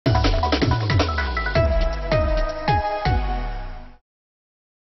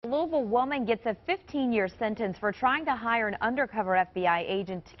Louisville woman gets a 15-year sentence for trying to hire an undercover FBI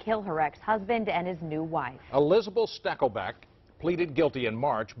agent to kill her ex-husband and his new wife. Elizabeth Stakelbeck pleaded guilty in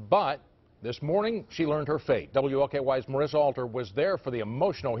March, but this morning she learned her fate. WLKY's Marissa Alter was there for the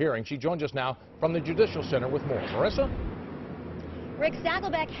emotional hearing. She joins us now from the Judicial Center with more. Marissa? Rick,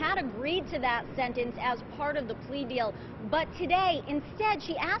 Stakelbeck had agreed to that sentence as part of the plea deal, but today, instead,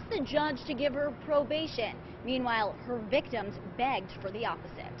 she asked the judge to give her probation. Meanwhile, her victims begged for the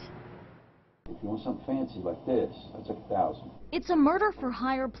opposite. If you want something fancy like this, that's like $1,000. It's a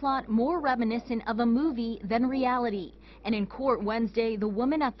murder-for-hire plot more reminiscent of a movie than reality. And in court Wednesday, the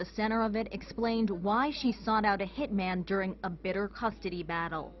woman at the center of it explained why she sought out a hitman during a bitter custody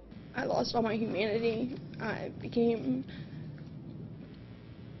battle. I lost all my humanity. I became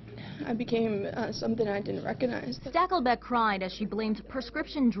something I didn't recognize. Stakelbeck cried as she blamed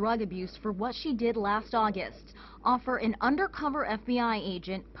prescription drug abuse for what she did last August. Offer an undercover FBI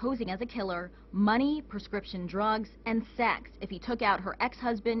agent posing as a killer money, prescription drugs, and sex if he took out her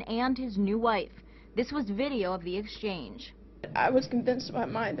ex-husband and his new wife. This was video of the exchange. I was convinced in my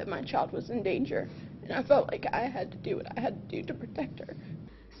mind that my child was in danger, and I felt like I had to do what I had to do to protect her.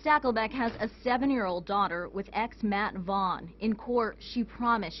 Stakelbeck has a 7-year-old daughter with ex-Matt Vaughn. In court, she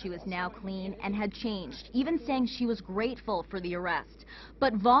promised she was now clean and had changed, even saying she was grateful for the arrest.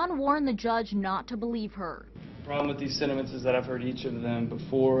 But Vaughn warned the judge not to believe her. The problem with these sentiments is that I've heard each of them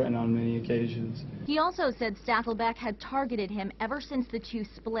before and on many occasions. He also said Stakelbeck had targeted him ever since the two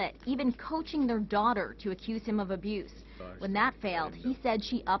split, even coaching their daughter to accuse him of abuse. When that failed, he said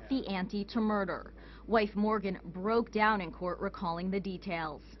she upped the ante to murder. Wife Morgan broke down in court, recalling the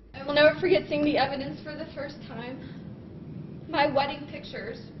details. I will never forget seeing the evidence for the first time. My wedding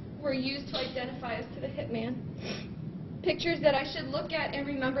pictures were used to identify us to the hitman. Pictures that I should look at and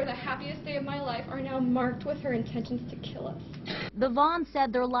remember the happiest day of my life are now marked with her intentions to kill us. The Vaughns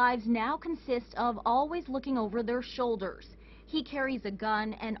said their lives now consist of always looking over their shoulders. He carries a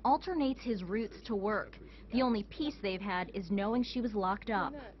gun and alternates his routes to work. The only peace they've had is knowing she was locked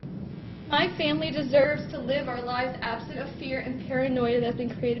up. My family deserves to live our lives absent of fear and paranoia that's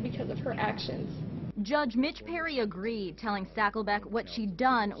been created because of her actions. Judge Mitch Perry agreed, telling Stakelbeck what she'd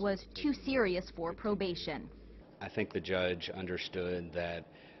done was too serious for probation. I think the judge understood that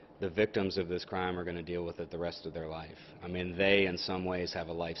the victims of this crime are going to deal with it the rest of their life. I mean, they in some ways have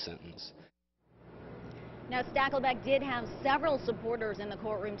a life sentence. Now, Stakelbeck did have several supporters in the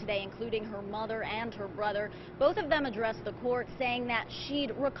courtroom today, including her mother and her brother. Both of them addressed the court, saying that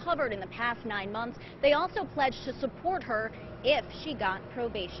she'd recovered in the past 9 months. They also pledged to support her if she got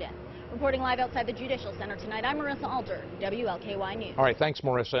probation. Reporting live outside the Judicial Center tonight, I'm Marissa Alter, WLKY News. All right, thanks,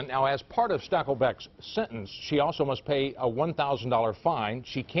 Marissa. Now, as part of Stakelbeck's sentence, she also must pay a $1,000 fine.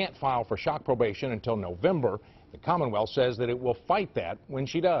 She can't file for shock probation until November. The Commonwealth says that it will fight that when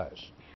she does.